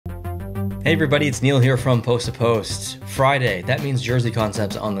Hey everybody, it's Neil here from Post to Post. Friday, that means jersey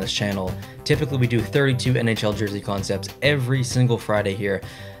concepts on this channel. Typically we do 32 NHL jersey concepts every single Friday here.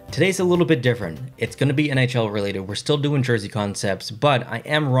 Today's a little bit different. It's going to be NHL related. We're still doing jersey concepts, but I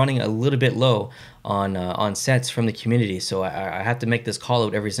am running a little bit low on sets from the community, so I have to make this call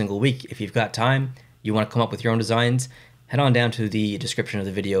out every single week. If you've got time, you want to come up with your own designs, head on down to the description of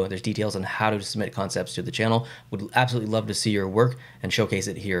the video. There's details on how to submit concepts to the channel. Would absolutely love to see your work and showcase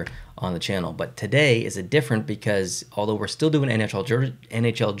it here on the channel. But today is different because although we're still doing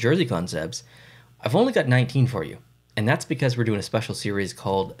NHL jersey concepts, I've only got 19 for you. And that's because we're doing a special series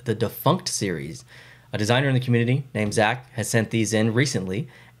called the Defunct series. A designer in the community named Zach has sent these in recently,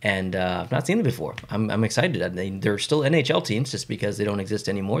 and I've not seen them before. I'm excited. They're still NHL teams just because they don't exist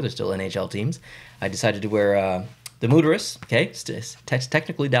anymore. They're still NHL teams. I decided to wear the Mooderus. Okay,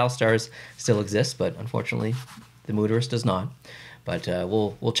 technically Dallas Stars still exists, but unfortunately the Mooderus does not. But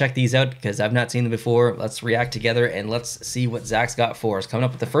we'll check these out because I've not seen them before. Let's react together and let's see what Zach's got for us. Coming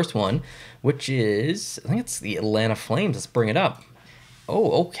up with the first one, which is, I think it's the Atlanta Flames. Let's bring it up.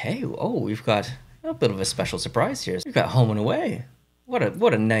 Oh, okay. Oh, we've got a bit of a special surprise here. We've got home and away. What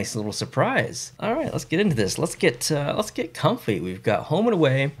a nice little surprise. All right, let's get into this. Let's get comfy. We've got home and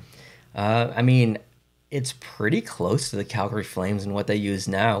away. I mean, it's pretty close to the Calgary Flames and what they use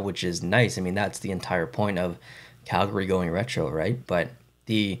now, which is nice. I mean, that's the entire point of Calgary going retro, right? But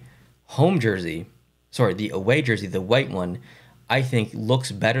the home jersey, sorry, the away jersey, the white one, I think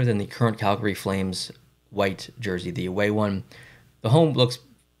looks better than the current Calgary Flames white jersey. The away one, the home looks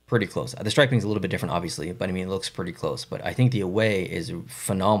pretty close. The striping is a little bit different, obviously, but I mean, it looks pretty close. But I think the away is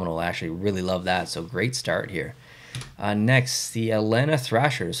phenomenal. I actually really love that. So great start here. Next, the Atlanta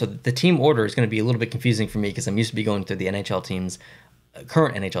Thrashers. So the team order is going to be a little bit confusing for me because I'm used to be going through the NHL teams,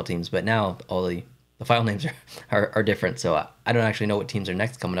 current NHL teams, but now all the file names are different. So I don't actually know what teams are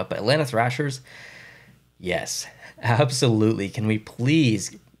next coming up. But Atlanta Thrashers, yes, absolutely. Can we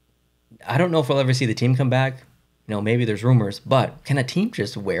please? I don't know if we'll ever see the team come back. You know, maybe there's rumors, but can a team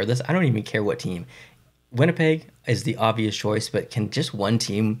just wear this? I don't even care what team. Winnipeg is the obvious choice, but can just one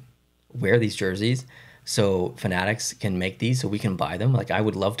team wear these jerseys so Fanatics can make these so we can buy them? Like, I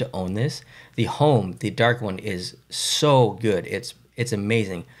would love to own this. The home, the dark one, is so good. It's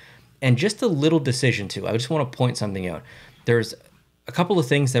amazing. And just a little decision too. I just want to point something out. There's a couple of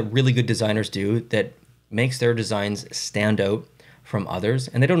things that really good designers do that makes their designs stand out from others.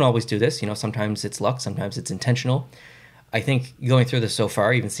 And they don't always do this. You know, sometimes it's luck, sometimes it's intentional. I think going through this so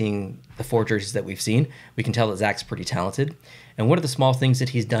far, even seeing the 4 jerseys that we've seen, we can tell that Zach's pretty talented. And one of the small things that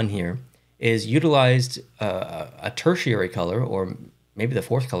he's done here is utilized a tertiary color, or maybe the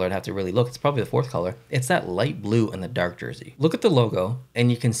 4th color. I'd have to really look. It's probably the 4th color. It's that light blue in the dark jersey. Look at the logo, and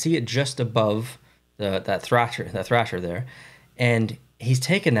you can see it just above that thrasher there. And he's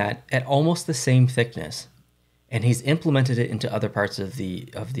taken that at almost the same thickness, and he's implemented it into other parts of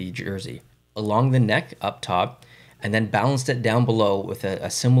the jersey, along the neck up top, and then balanced it down below with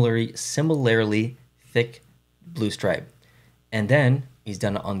a similarly thick blue stripe. And then he's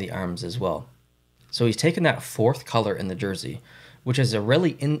done it on the arms as well. So he's taken that 4th color in the jersey, which is a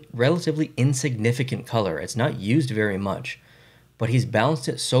relatively insignificant color. It's not used very much, but he's balanced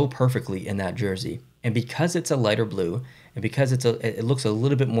it so perfectly in that jersey. And because it's a lighter blue, and because it looks a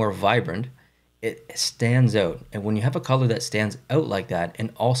little bit more vibrant, it stands out. And when you have a color that stands out like that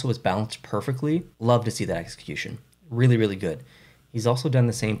and also is balanced perfectly, love to see that execution. Really, really good. He's also done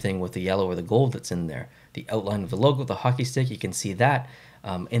the same thing with the yellow or the gold that's in there. The outline of the logo, the hockey stick, you can see that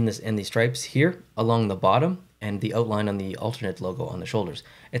in the stripes here along the bottom, and the outline on the alternate logo on the shoulders.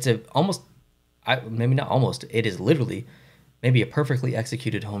 It's maybe not almost, it is literally maybe a perfectly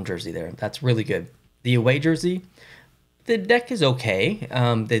executed home jersey there. That's really good. The away jersey, the deck is okay.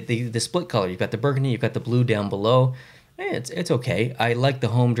 The split color, you've got the burgundy, you've got the blue down below. It's okay. I like the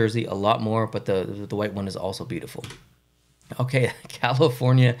home jersey a lot more, but the white one is also beautiful. Okay,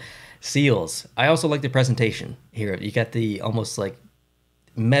 California Seals. I also like the presentation here. You got the almost like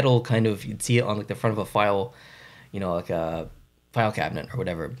metal kind of, you'd see it on like the front of a file, you know, like a file cabinet or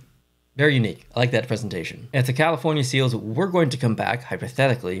whatever. Very unique. I like that presentation. At the California Seals, we're going to come back,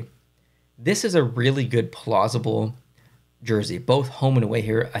 hypothetically. This is a really good, plausible jersey, both home and away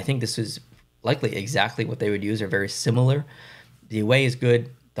here. I think this is likely exactly what they would use. They're very similar. The away is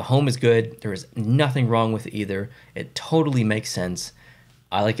good. The home is good. There is nothing wrong with either. It totally makes sense.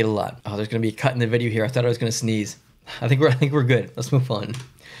 I like it a lot. Oh, there's going to be a cut in the video here. I thought I was going to sneeze. I think we're good. Let's move on.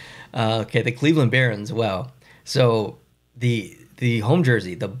 Okay, the Cleveland Barons. Wow. So the home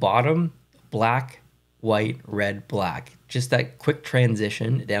jersey, the bottom black, white, red, black. Just that quick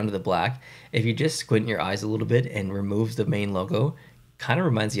transition down to the black. If you just squint your eyes a little bit and remove the main logo, kind of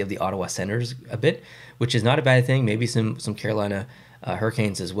reminds you of the Ottawa Senators a bit, which is not a bad thing. Maybe some Carolina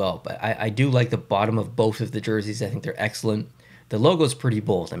Hurricanes as well. But I do like the bottom of both of the jerseys. I think they're excellent. The logo's pretty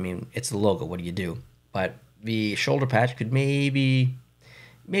bold. I mean, it's the logo. What do you do? But the shoulder patch could maybe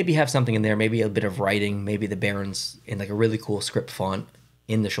have something in there. Maybe a bit of writing. Maybe the Barons in like a really cool script font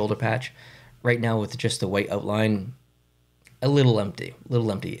in the shoulder patch. Right now with just the white outline, a little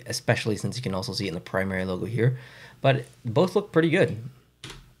empty, especially since you can also see it in the primary logo here. But both look pretty good.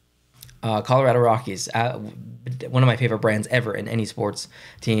 Colorado Rockies, one of my favorite brands ever in any sports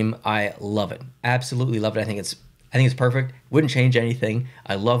team. I love it, absolutely love it. I think it's perfect. Wouldn't change anything.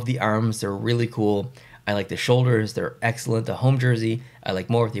 I love the arms; they're really cool. I like the shoulders; they're excellent. The home jersey, I like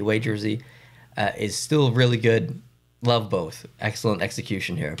more. The away jersey is still really good. Love both. Excellent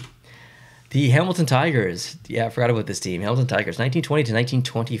execution here. The Hamilton Tigers. Yeah, I forgot about this team. Hamilton Tigers, 1920 to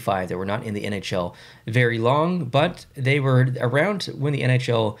 1925. They were not in the NHL very long, but they were around when the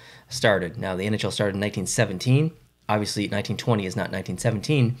NHL started. Now, the NHL started in 1917. Obviously, 1920 is not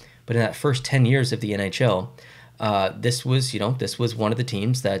 1917, but in that first 10 years of the NHL, this was one of the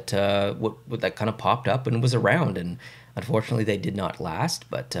teams that that kind of popped up and was around. And unfortunately, they did not last,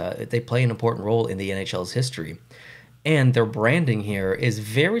 but they play an important role in the NHL's history. And their branding here is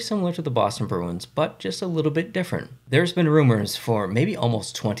very similar to the Boston Bruins, but just a little bit different. There's been rumors for maybe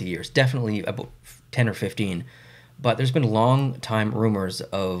almost 20 years, definitely about 10 or 15, but there's been long time rumors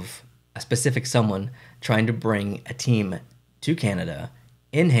of a specific someone trying to bring a team to Canada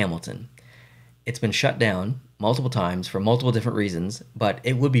in Hamilton. It's been shut down multiple times for multiple different reasons, but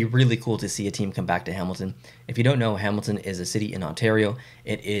it would be really cool to see a team come back to Hamilton. If you don't know, Hamilton is a city in Ontario.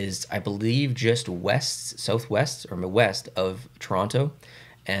 It is, I believe, just southwest or west of Toronto,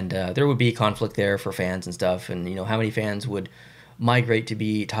 and there would be conflict there for fans and stuff. And you know, how many fans would migrate to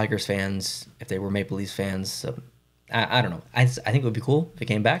be Tigers fans if they were Maple Leafs fans? So, I don't know. I think it would be cool if it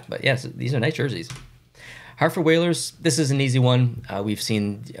came back. But yes, these are nice jerseys. Hartford Whalers, this is an easy one. We've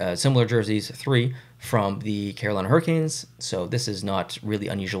seen similar jerseys, 3 from the Carolina Hurricanes, so this is not really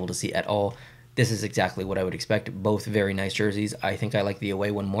unusual to see at all. This is exactly what I would expect. Both very nice jerseys. I think I like the away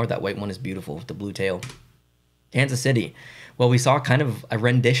one more. That white one is beautiful with the blue tail. Kansas City. Well, we saw kind of a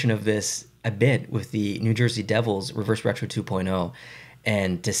rendition of this a bit with the New Jersey Devils Reverse Retro 2.0,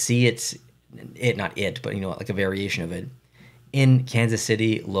 and to see but you know, like a variation of it in Kansas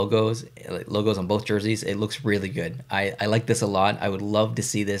City logos on both jerseys, it looks really good. I like this a lot. I would love to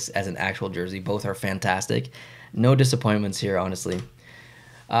see this as an actual jersey. Both are fantastic. No disappointments here, honestly.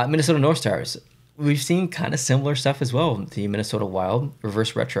 Minnesota North Stars. We've seen kind of similar stuff as well. The Minnesota Wild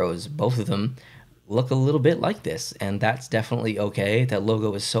reverse retros, both of them look a little bit like this, and that's definitely okay. That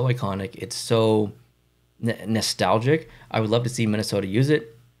logo is so iconic. It's so nostalgic. I would love to see Minnesota use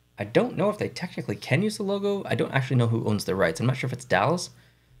it. I don't know if they technically can use the logo. I don't actually know who owns the rights. I'm not sure if it's Dallas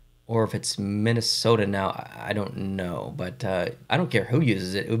or if it's Minnesota now. I don't know, but I don't care who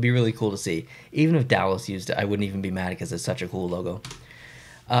uses it. It would be really cool to see. Even if Dallas used it, I wouldn't even be mad because it's such a cool logo.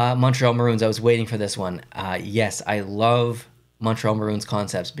 Montreal Maroons, I was waiting for this one. Yes, I love Montreal Maroons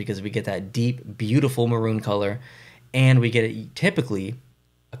concepts because we get that deep, beautiful maroon color, and we get it typically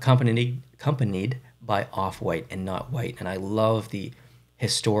accompanied by off-white and not white. And I love the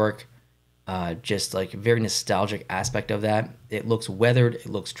historic, just like very nostalgic aspect of that. It looks weathered, it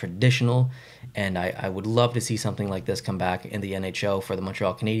looks traditional, and I would love to see something like this come back in the NHL for the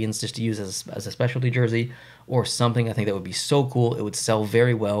Montreal Canadiens just to use as a specialty jersey or something. I think that would be so cool. It would sell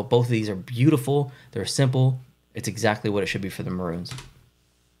very well. Both of these are beautiful. They're simple. It's exactly what it should be for the Maroons.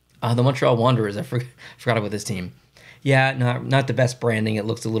 The Montreal Wanderers, I forgot about this team. Yeah, not the best branding. It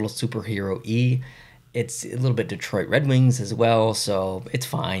looks a little superhero-y. It's a little bit Detroit Red Wings as well, so it's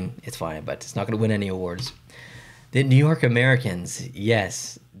fine. It's fine, but it's not going to win any awards. The New York Americans,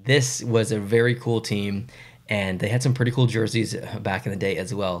 yes, this was a very cool team, and they had some pretty cool jerseys back in the day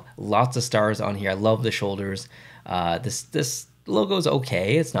as well. Lots of stars on here. I love the shoulders. This logo's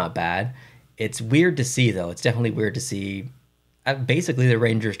okay. It's not bad. It's weird to see, though. It's definitely weird to see. Basically, the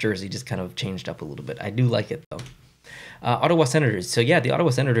Rangers jersey just kind of changed up a little bit. I do like it, though. Ottawa Senators. So, yeah, the Ottawa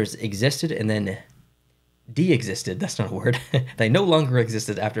Senators existed and then de-existed, that's not a word. They no longer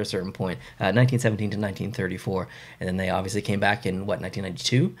existed after a certain point, 1917 to 1934, and then they obviously came back in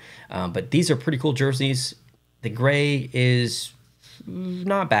 1992. But these are pretty cool jerseys. The gray is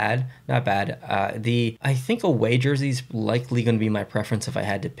not bad. I think away jerseys likely going to be my preference if I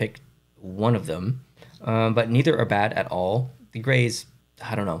had to pick one of them, but neither are bad at all. The grays,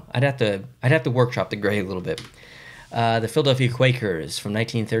 I don't know. I'd have to workshop the gray a little bit. The Philadelphia Quakers from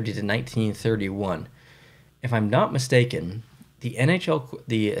 1930 to 1931. If I'm not mistaken, the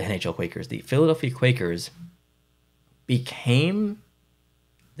Philadelphia Quakers became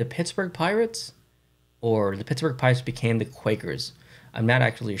the Pittsburgh Pirates or the Pittsburgh Pirates became the Quakers. I'm not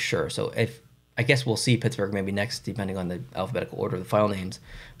actually sure. So if I guess we'll see Pittsburgh maybe next, depending on the alphabetical order of the file names.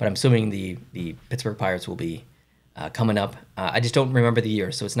 But I'm assuming the Pittsburgh Pirates will be coming up. I just don't remember the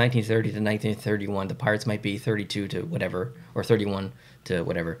year. So it's 1930 to 1931. The Pirates might be 32 to whatever, or 31 to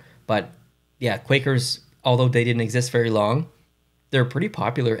whatever. But yeah, Quakers, although they didn't exist very long, they're pretty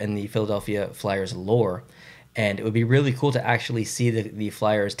popular in the Philadelphia Flyers lore. And it would be really cool to actually see the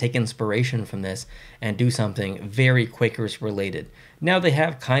Flyers take inspiration from this and do something very Quakers related. Now, they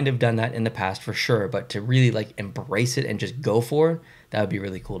have kind of done that in the past for sure, but to really like embrace it and just go for it, that would be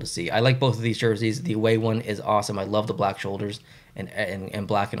really cool to see. I like both of these jerseys. The away one is awesome. I love the black shoulders, and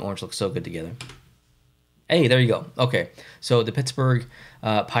black and orange look so good together. Hey, there you go. Okay, so the Pittsburgh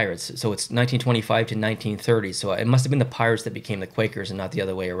Pirates. So it's 1925 to 1930. So it must have been the Pirates that became the Quakers and not the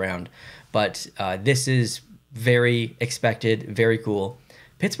other way around. But this is very expected, very cool.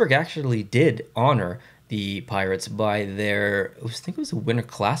 Pittsburgh actually did honor the Pirates by their, I think it was a Winter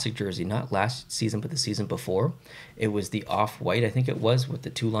Classic jersey, not last season, but the season before. It was the off-white, I think it was, with the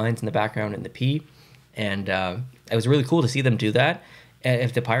 2 lines in the background and the P. And it was really cool to see them do that. And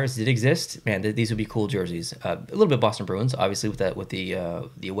if the Pirates did exist, man, these would be cool jerseys. A little bit Boston Bruins, obviously, with the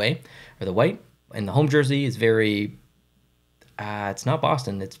away or the white. And the home jersey is very, it's not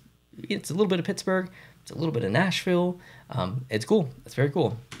Boston. It's a little bit of Pittsburgh. It's a little bit of Nashville. It's cool. It's very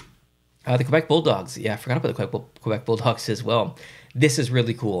cool. The Quebec Bulldogs. Yeah, I forgot about the Quebec Bulldogs as well. This is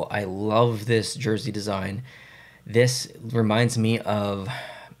really cool. I love this jersey design. This reminds me of,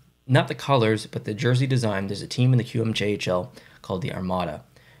 not the colors, but the jersey design. There's a team in the QMJHL called the Armada.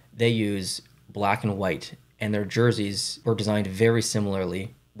 They use black and white, and their jerseys were designed very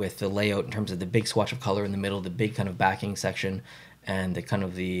similarly with the layout in terms of the big swatch of color in the middle, the big kind of backing section, and the kind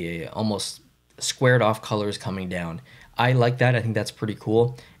of the almost squared off colors coming down. I like that. I think that's pretty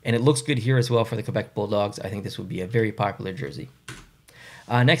cool. And it looks good here as well for the Quebec Bulldogs. I think this would be a very popular jersey.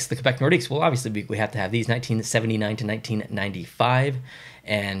 Next, the Quebec Nordiques. Well, obviously, we have to have these 1979 to 1995.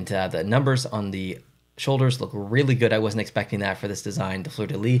 And the numbers on the shoulders look really good. I wasn't expecting that for this design. The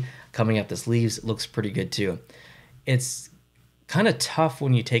fleur-de-lis coming up the sleeves looks pretty good too. It's kind of tough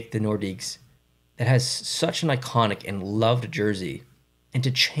when you take the Nordiques that has such an iconic and loved jersey, and to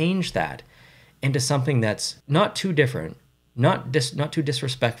change that into something that's not too different, not too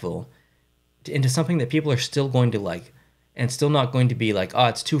disrespectful, into something that people are still going to like, and still not going to be like, oh,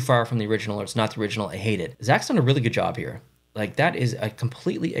 it's too far from the original, or it's not the original, I hate it. Zach's done a really good job here. Like, that is a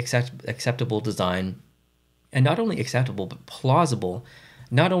completely acceptable design, and not only acceptable, but plausible.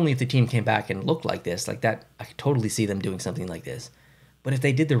 Not only if the team came back and looked like this, like that, I could totally see them doing something like this. But if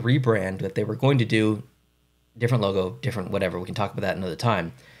they did the rebrand that they were going to do, different logo, different whatever, we can talk about that another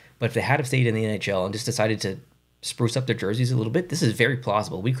time. But if they had stayed in the NHL and just decided to spruce up their jerseys a little bit, this is very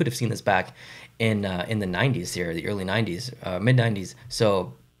plausible. We could have seen this back in the 90s here, the early 90s, mid 90s.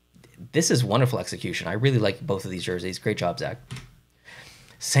 So this is wonderful execution. I really like both of these jerseys. Great job, Zach.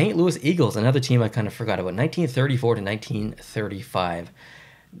 St. Louis Eagles, another team I kind of forgot about, 1934 to 1935.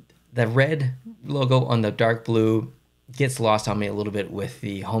 The red logo on the dark blue gets lost on me a little bit with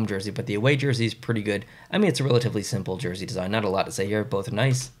the home jersey, but the away jersey is pretty good. I mean, it's a relatively simple jersey design. Not a lot to say here. Both are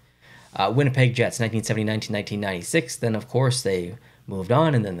nice. Winnipeg Jets, 1979 to 1996. Then, of course, they moved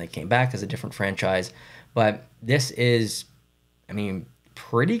on, and then they came back as a different franchise. But this is, I mean,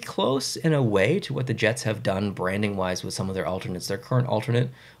 pretty close in a way to what the Jets have done branding-wise with some of their alternates. Their current alternate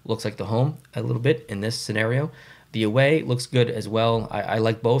looks like the home a little bit in this scenario. The away looks good as well. I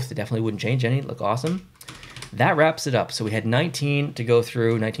like both. They definitely wouldn't change any. Look awesome. That wraps it up. So we had 19 to go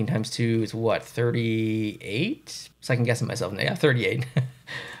through. 19 times 2 is what, 38? Second guessing myself. Yeah, 38.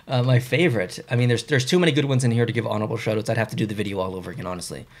 My favorite. I mean, there's too many good ones in here to give honorable shoutouts. I'd have to do the video all over again,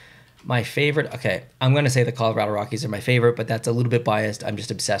 honestly. My favorite, okay, I'm going to say the Colorado Rockies are my favorite, but that's a little bit biased. I'm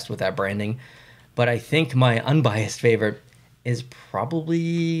just obsessed with that branding. But I think my unbiased favorite is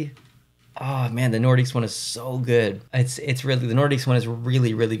probably, oh man, the Nordiques one is so good. It's really, the Nordiques one is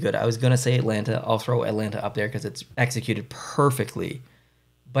really, really good. I was going to say Atlanta. I'll throw Atlanta up there because it's executed perfectly.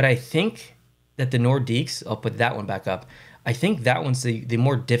 But I think that the Nordiques, I'll put that one back up. I think that one's the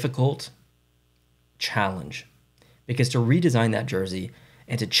more difficult challenge, because to redesign that jersey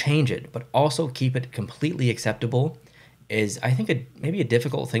and to change it, but also keep it completely acceptable is, I think, maybe a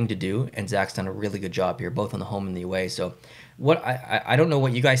difficult thing to do, and Zach's done a really good job here, both on the home and the away. So what I don't know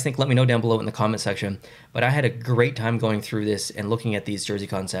what you guys think. Let me know down below in the comment section, but I had a great time going through this and looking at these jersey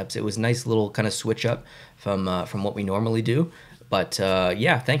concepts. It was a nice little kind of switch up from what we normally do. But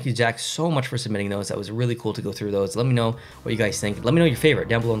yeah, thank you, Jack, so much for submitting those. That was really cool to go through those. Let me know what you guys think. Let me know your favorite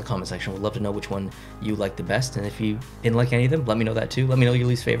down below in the comment section. We'd love to know which one you liked the best. And if you didn't like any of them, let me know that too. Let me know your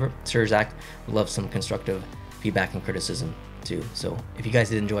least favorite. Sure, Zach would love some constructive feedback and criticism too. So if you guys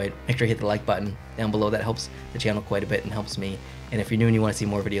did enjoy it, make sure you hit the like button down below. That helps the channel quite a bit and helps me. And if you're new and you want to see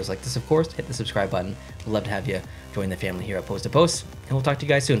more videos like this, of course, hit the subscribe button. We'd love to have you join the family here at Post to Post. And we'll talk to you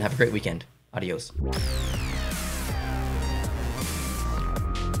guys soon. Have a great weekend. Adios.